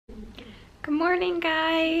Good morning,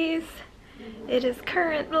 guys. It is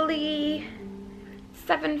currently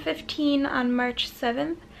 7:15 on March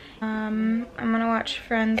 7th. I'm gonna watch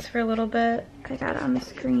Friends for a little bit. I got it on the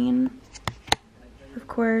screen. Of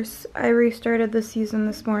course, I restarted the season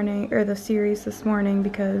this morning, or the series this morning,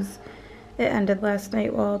 because it ended last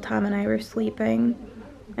night while Tom and I were sleeping.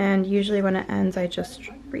 And usually when it ends, I just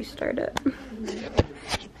restart it.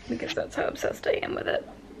 Because that's how obsessed I am with it.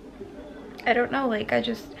 I don't know, like,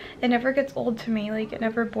 it never gets old to me. Like, it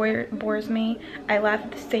never bores me. I laugh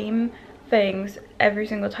at the same things every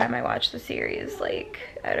single time I watch the series. Like,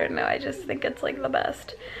 I don't know, I just think it's like the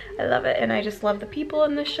best. I love it, and I just love the people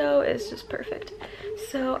in the show. It's just perfect.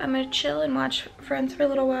 So I'm gonna chill and watch Friends for a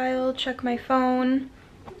little while, check my phone,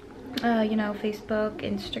 you know, Facebook,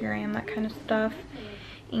 Instagram, that kind of stuff.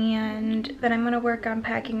 And then I'm gonna work on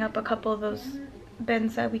packing up a couple of those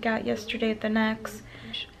bins that we got yesterday at the Next.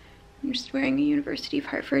 I'm just wearing a University of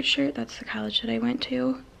Hartford shirt. That's the college that I went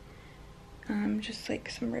to. Just like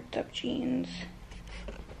some ripped up jeans.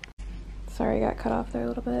 Sorry, I got cut off there a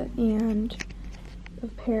little bit. And a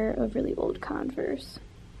pair of really old Converse.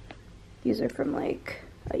 These are from like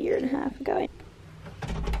a year and a half ago.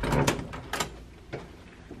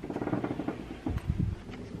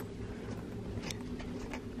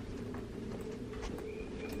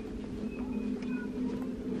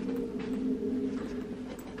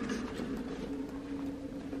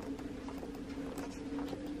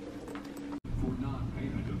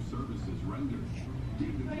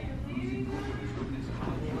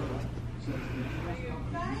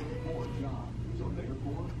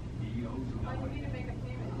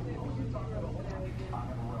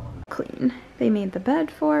 Clean. They made the bed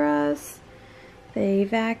for us. They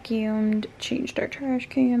vacuumed, changed our trash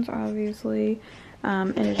cans, obviously.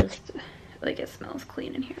 And it just, like, it smells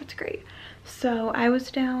clean in here. It's great. So I was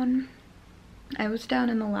down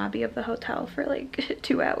in the lobby of the hotel for like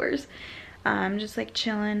 2 hours. Just like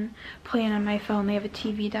chilling, playing on my phone. They have a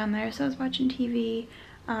TV down there, so I was watching TV.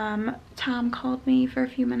 Tom called me for a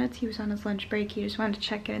few minutes. He was on his lunch break. He just wanted to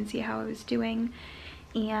check in and see how I was doing.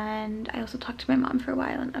 And I also talked to my mom for a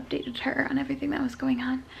while and updated her on everything that was going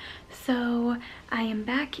on. So I am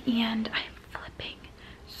back and I'm flipping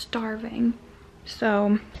starving.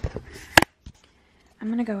 So I'm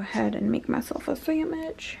gonna go ahead and make myself a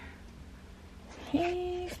sandwich. Heck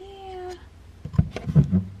yeah.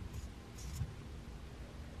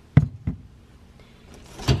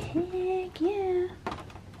 Heck yeah.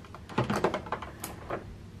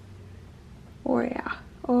 Oh yeah.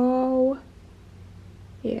 Oh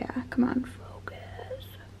yeah. Come on, focus.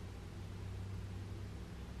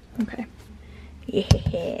 Okay.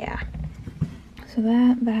 Yeah. So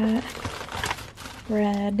that,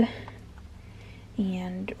 bread,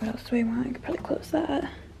 and what else do I want? I could probably close that.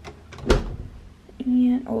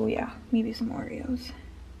 And, oh yeah, maybe some Oreos.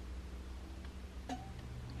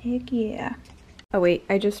 Heck yeah. Oh wait,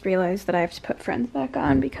 I just realized that I have to put Friends back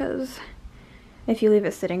on because if you leave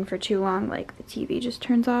it sitting for too long, like, the TV just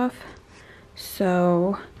turns off.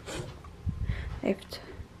 So I have to...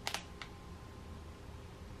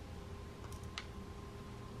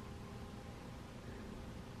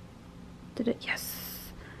 Did it?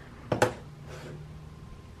 Yes.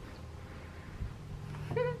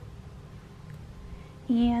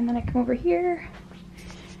 And then I come over here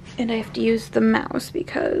and I have to use the mouse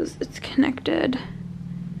because it's connected.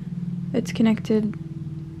 It's connected.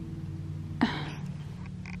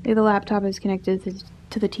 The laptop is connected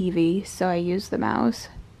to the TV, so I use the mouse.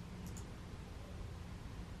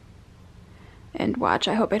 And watch,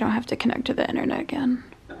 I hope I don't have to connect to the internet again.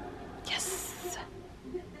 Yes.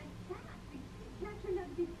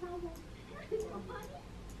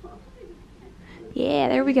 Yeah,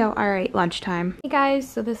 there we go. All right, lunchtime. Hey guys,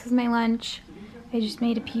 so this is my lunch. I just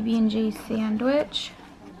made a PB&J sandwich.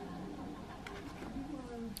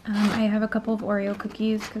 I have a couple of Oreo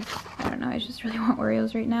cookies because, I don't know, I just really want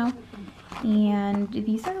Oreos right now. And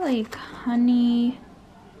these are like honey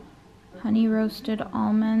roasted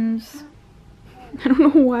almonds. I don't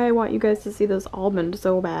know why I want you guys to see this almond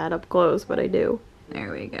so bad up close, but I do.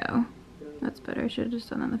 There we go. That's better. I should have just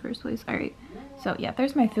done that in the first place. All right. So yeah,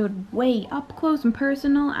 there's my food way up close and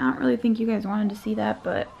personal. I don't really think you guys wanted to see that,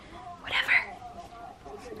 but whatever.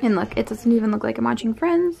 And look, it doesn't even look like I'm watching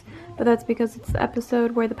Friends, but that's because it's the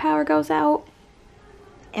episode where the power goes out.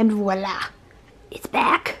 And voila, it's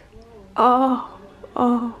back. Oh,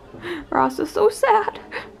 Ross is so sad.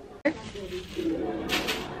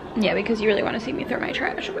 Yeah, because you really want to see me throw my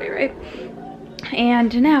trash away, right?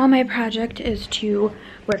 And now my project is to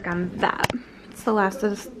work on that. It's the last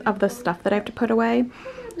of the stuff that I have to put away.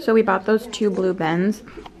 So we bought those 2 blue bins.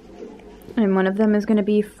 And one of them is going to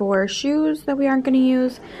be for shoes that we aren't going to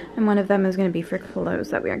use, and one of them is going to be for clothes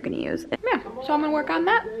that we aren't going to use. Yeah, so I'm going to work on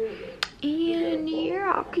that. And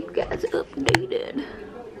yeah, I'll keep you guys updated.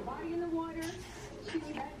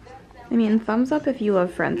 I mean, thumbs up if you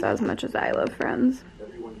love Friends as much as I love Friends.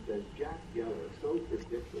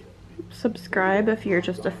 Subscribe if you're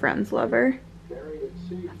just a Friends lover.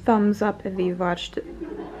 Thumbs up if you've watched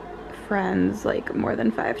Friends like more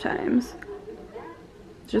than 5 times.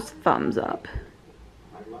 Just thumbs up.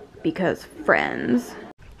 Because Friends.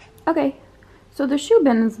 Okay, so the shoe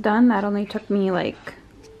bin is done. That only took me like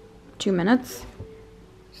 2 minutes.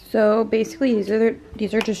 So basically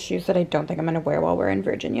these are just shoes that I don't think I'm gonna wear while we're in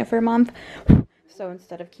Virginia for a month. So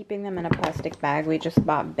instead of keeping them in a plastic bag, we just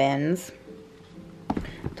bought bins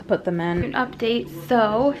to put them in. An update,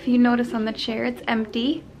 so if you notice on the chair, it's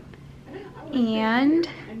empty. And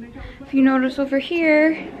if you notice over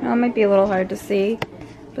here, well, it might be a little hard to see,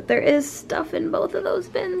 but there is stuff in both of those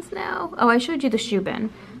bins now. Oh, I showed you the shoe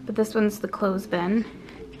bin, but this one's the clothes bin.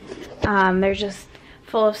 They're just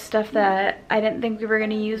full of stuff that I didn't think we were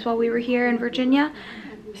gonna use while we were here in Virginia.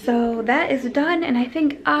 So that is done, and I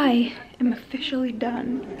think I am officially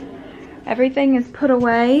done. Everything is put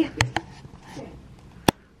away.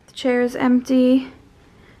 The chair is empty.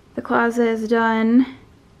 The closet is done.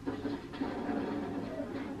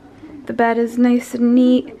 The bed is nice and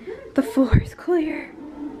neat. The floor is clear.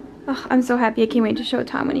 Oh, I'm so happy. I can't wait to show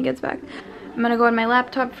Tom when he gets back. I'm gonna go on my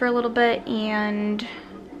laptop for a little bit and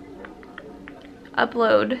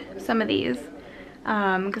upload some of these.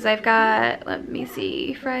 Because I've got, let me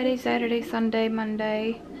see, Friday, Saturday, Sunday,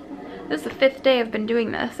 Monday. This is the 5th day I've been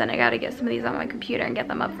doing this, and I gotta get some of these on my computer and get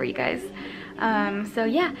them up for you guys. So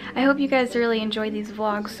yeah, I hope you guys really enjoyed these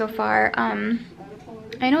vlogs so far.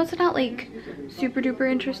 I know it's not like super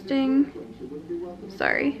duper interesting.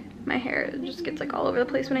 Sorry, my hair just gets like all over the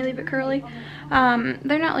place when I leave it curly.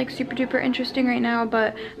 They're not like super duper interesting right now,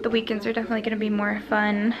 but the weekends are definitely gonna be more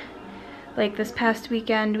fun. Like this past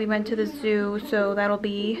weekend we went to the zoo, so that'll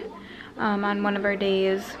be on one of our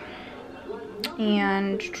days.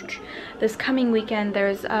 And this coming weekend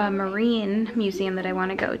there's a marine museum that I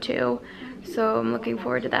want to go to, so I'm looking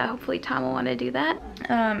forward to that. Hopefully Tom will want to do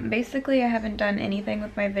that. Basically I haven't done anything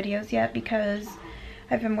with my videos yet because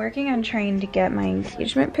I've been working on trying to get my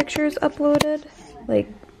engagement pictures uploaded, like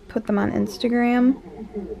put them on Instagram.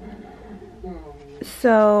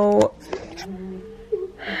 So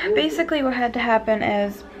basically what had to happen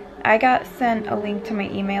is I got sent a link to my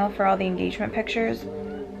email for all the engagement pictures,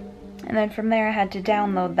 and then from there I had to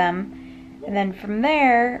download them, and then from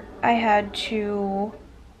there I had to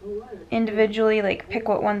individually like pick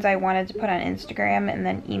what ones I wanted to put on Instagram and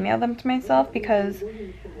then email them to myself, because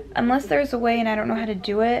unless there's a way, and I don't know how to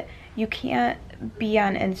do it, you can't be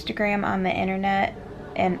on Instagram on the internet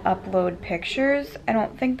and upload pictures. I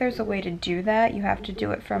don't think there's a way to do that. You have to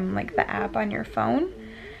do it from like the app on your phone.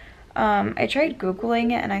 I tried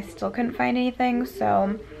Googling it and I still couldn't find anything,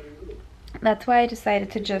 so that's why I decided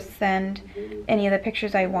to just send any of the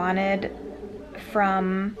pictures I wanted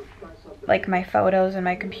from like my photos and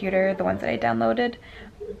my computer, the ones that I downloaded,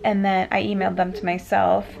 and then I emailed them to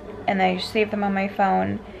myself, and I saved them on my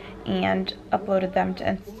phone and uploaded them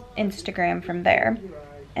to Instagram from there.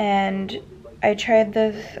 And I tried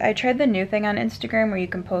the new thing on Instagram where you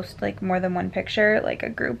can post like more than one picture, like a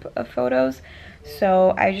group of photos.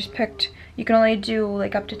 So I just picked, you can only do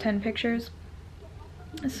like up to 10 pictures.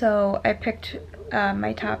 So I picked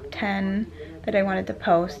my top 10 that I wanted to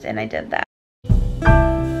post, and I did that.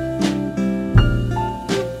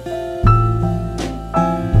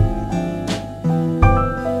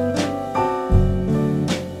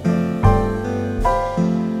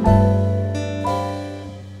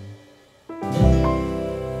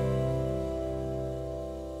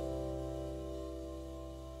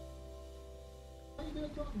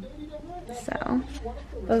 So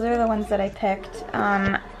those are the ones that I picked.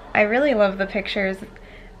 I really love the pictures,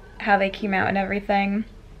 how they came out and everything.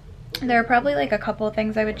 There are probably like a couple of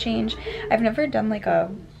things I would change. I've never done like a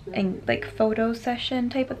photo session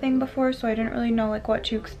type of thing before, so I didn't really know like what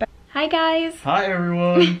to expect. Hi guys! Hi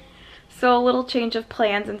everyone! So a little change of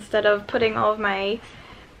plans. Instead of putting all of my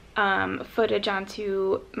footage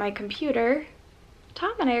onto my computer,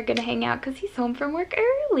 Tom and I are gonna hang out because he's home from work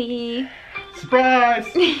early. Surprise!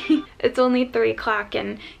 It's only 3 o'clock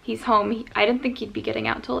and he's home. I didn't think he'd be getting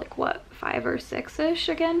out till like what, 5 or 6ish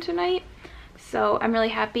again tonight. So I'm really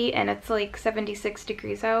happy, and it's like 76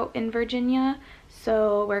 degrees out in Virginia.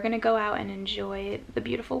 So we're gonna go out and enjoy the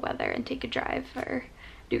beautiful weather and take a drive or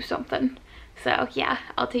do something. So yeah,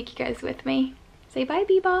 I'll take you guys with me. Say bye,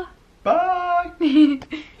 Biba. Bye!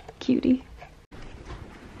 Cutie.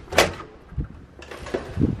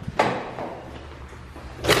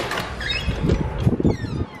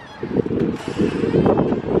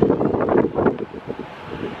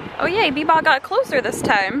 Okay, B-Ball got closer this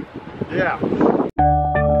time. Yeah.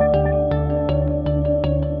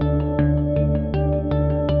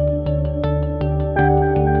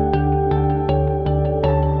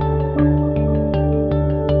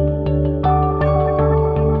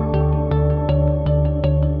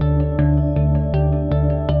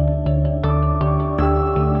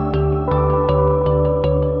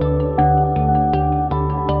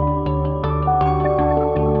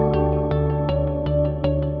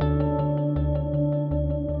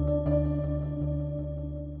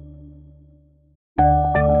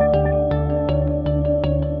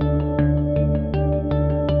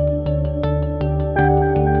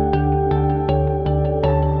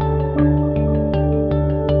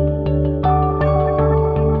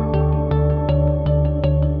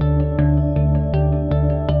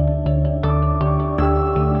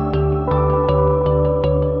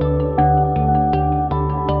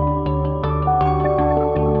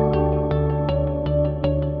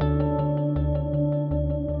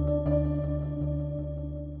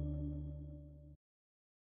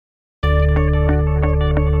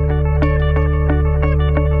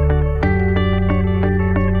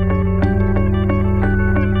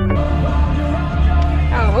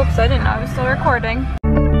 Oops, I didn't know I was still recording.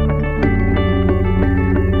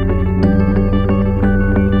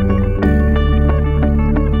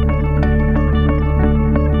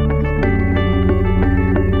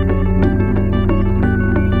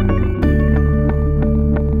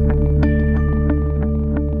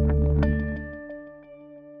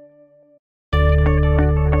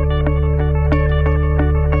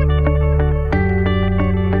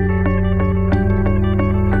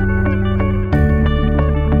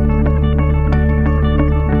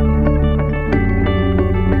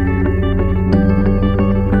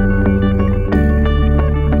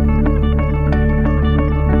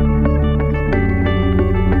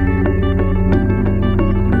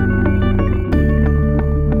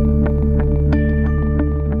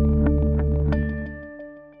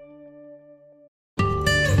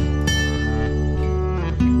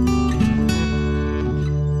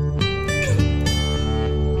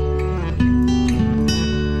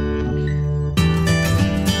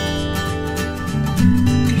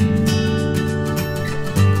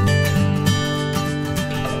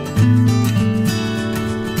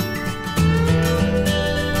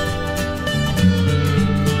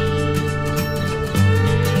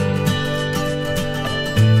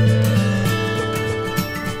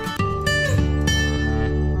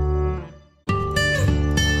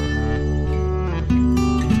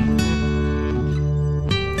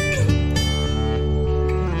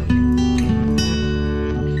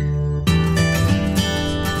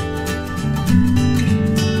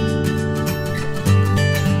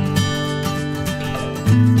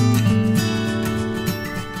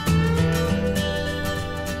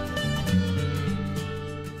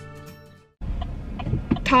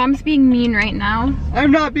 Tom's being mean right now. I'm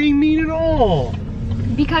not being mean at all.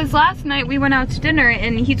 Because last night we went out to dinner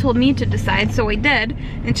and he told me to decide, so I did.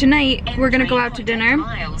 And tonight we're gonna go out to dinner.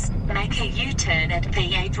 Miles, make a U-turn at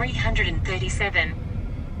VA 337.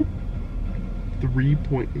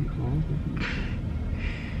 3.8 miles.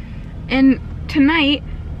 And tonight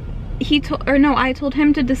I told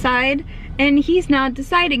him to decide, and he's not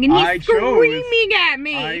deciding, and he's screaming at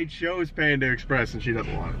me. I chose Panda Express and she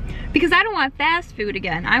doesn't want it. Because I don't want fast food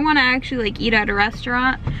again. I want to actually like eat at a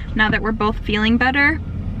restaurant now that we're both feeling better.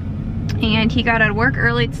 And he got out of work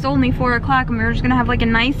early. It's still only 4 o'clock and we were just gonna have like a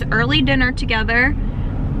nice early dinner together.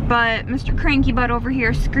 But Mr. Cranky Butt over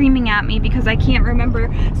here screaming at me because I can't remember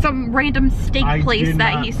some random steak place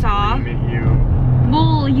that he saw. Scream at you.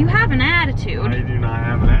 Well, you have an attitude. I do not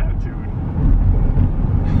have an attitude.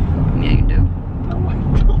 Yeah, you do. No, I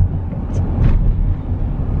don't.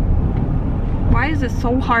 Why is it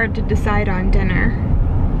so hard to decide on dinner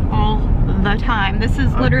all the time? This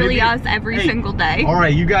is literally us every single day. All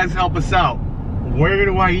right, you guys help us out. Where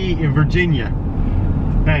do I eat in Virginia?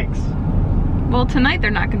 Thanks. Well, tonight they're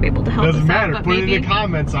not gonna be able to help us out. Doesn't matter. Put it in the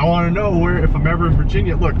comments. I want to know where, if I'm ever in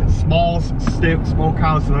Virginia. Look, small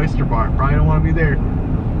smokehouse and oyster bar. Probably don't want to be there.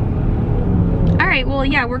 All right. Well,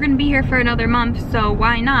 yeah, we're gonna be here for another month, so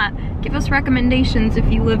why not? Give us recommendations if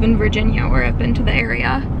you live in Virginia or have been to the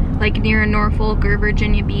area, like near Norfolk or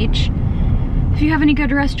Virginia Beach. If you have any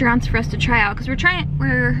good restaurants for us to try out, because we're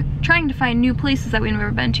trying to find new places that we've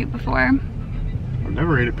never been to before. I've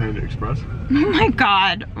never ate at Panda Express. Oh my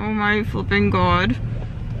god. Oh my flipping god.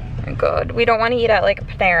 Oh my god. We don't want to eat at like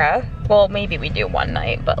Panera. Well, maybe we do one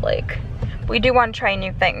night, but like, we do want to try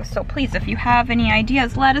new things. So please, if you have any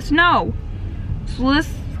ideas, let us know. So let's,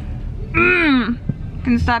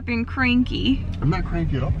 Can stop being cranky. I'm not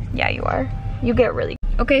cranky at all. Yeah, you are. You get really...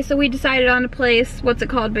 Okay, so we decided on a place. What's it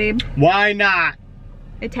called, babe? Why not?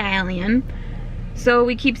 Italian. So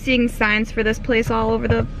we keep seeing signs for this place all over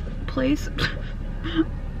the place.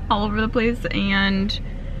 All over the place. And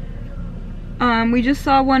we just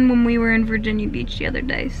saw one when we were in Virginia Beach the other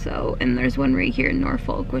day. So, and there's one right here in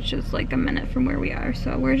Norfolk, which is like a minute from where we are.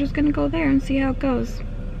 So we're just gonna go there and see how it goes.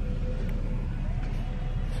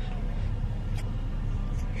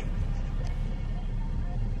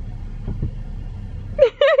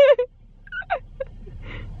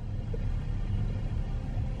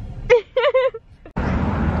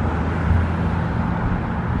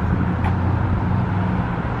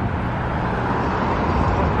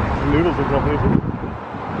 Noodles are real amazing.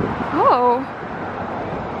 Oh.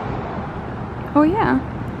 Oh yeah.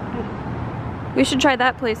 We should try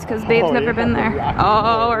that place because Babe's never been there.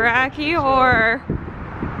 Oh, Rocky Horror.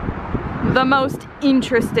 The most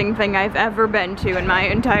interesting thing I've ever been to in my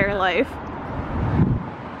entire life.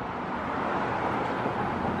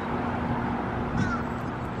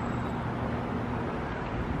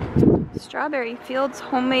 Strawberry Fields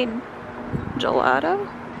homemade gelato.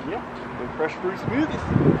 Yeah, and fresh fruit smoothies.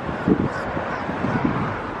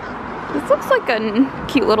 This looks like a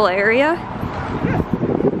cute little area.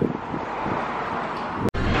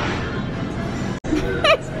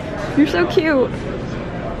 You're so cute.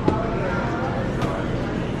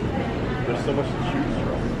 There's so much to choose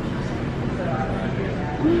from.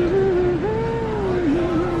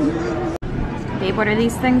 Babe, what are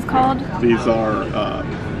these things called? These are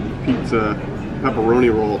pizza pepperoni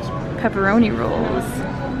rolls. Pepperoni rolls.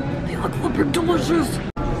 They look flippin' delicious.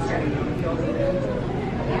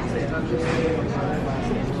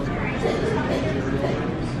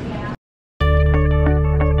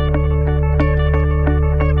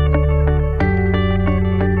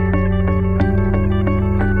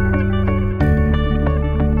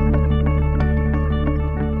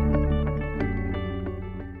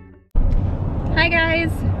 Hi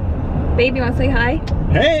guys. Babe, you wanna say hi?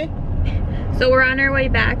 Hey! So we're on our way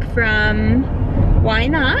back from Why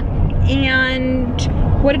Not? And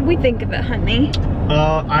what did we think of it, honey?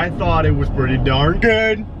 I thought it was pretty darn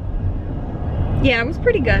good. Yeah, it was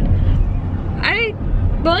pretty good.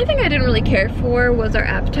 The only thing I didn't really care for was our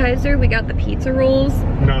appetizer. We got the pizza rolls.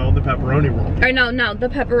 No, the pepperoni roll. Or no, the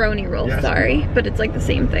pepperoni rolls, Yes. sorry. But it's like the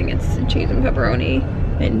same thing. It's cheese and pepperoni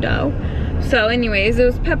and dough. So anyways, it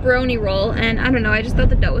was pepperoni roll, and I don't know, I just thought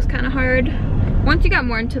the dough was kind of hard. Once you got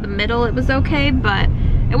more into the middle, it was okay, but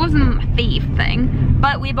it wasn't my fave thing.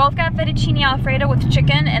 But we both got fettuccine alfredo with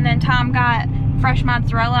chicken, and then Tom got fresh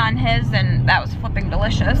mozzarella on his, and that was flipping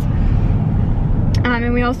delicious.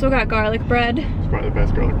 And we also got garlic bread. It's probably the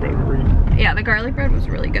best garlic bread I've ever eaten. Yeah, the garlic bread was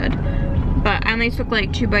really good. But I only took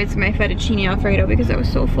like 2 bites of my fettuccine alfredo because I was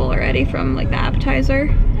so full already from like the appetizer.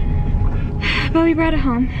 But we brought it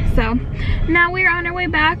home. So now we're on our way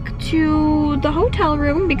back to the hotel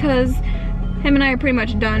room because him and I are pretty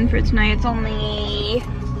much done for tonight. It's only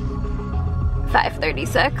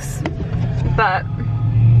 5:36. But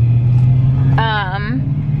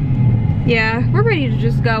yeah, we're ready to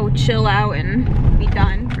just go chill out and be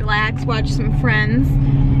done. Relax, watch some friends,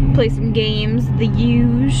 play some games, the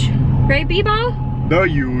huge. Right, Bebo? The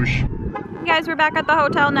huge. Guys, we're back at the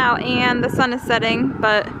hotel now and the sun is setting,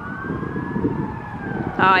 but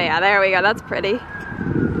oh yeah, there we go, that's pretty.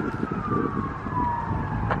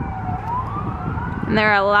 And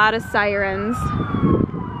there are a lot of sirens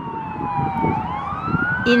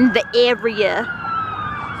in the area.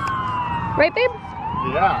 Right, babe?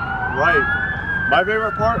 Yeah, right. My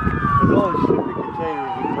favorite part is all the shipping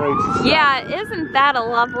containers and crates and stuff. Yeah, isn't that a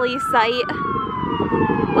lovely sight?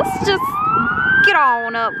 Let's just get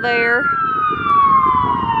on up there.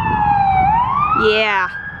 Yeah.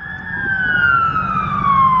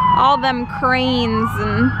 All them cranes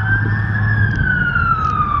and...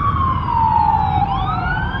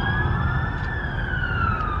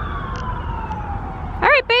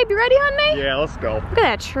 Alright, babe, you ready, honey? Yeah, let's go. Look at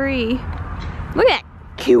that tree. Look at that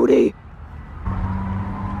cutie.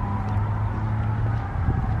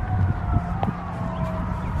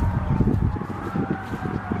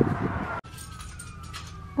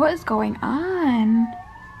 What is going on?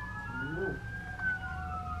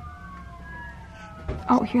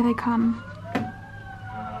 Oh, here they come.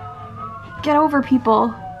 Get over,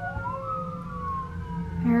 people.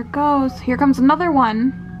 There it goes. Here comes another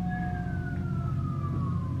one.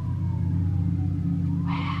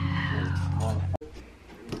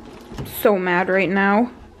 So mad right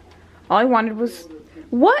now. All I wanted was...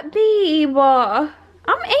 What, babe? I'm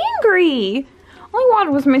angry. All I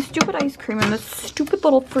wanted was my stupid ice cream in this stupid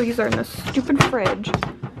little freezer in this stupid fridge.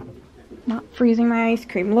 Not freezing my ice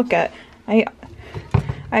cream. Look at,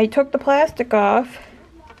 I took the plastic off.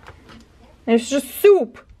 It's just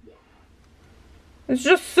soup. It's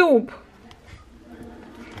just soup.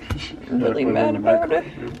 I'm really mad about it.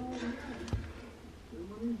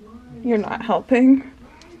 You're not helping.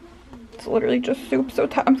 It's literally just soup, so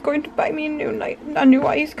Tom's going to buy me a new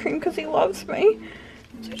ice cream because he loves me.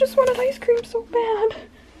 So I just wanted ice cream so bad.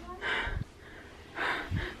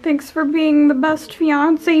 Thanks for being the best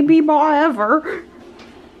fiance b-ball ever.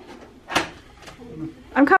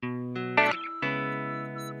 I'm coming.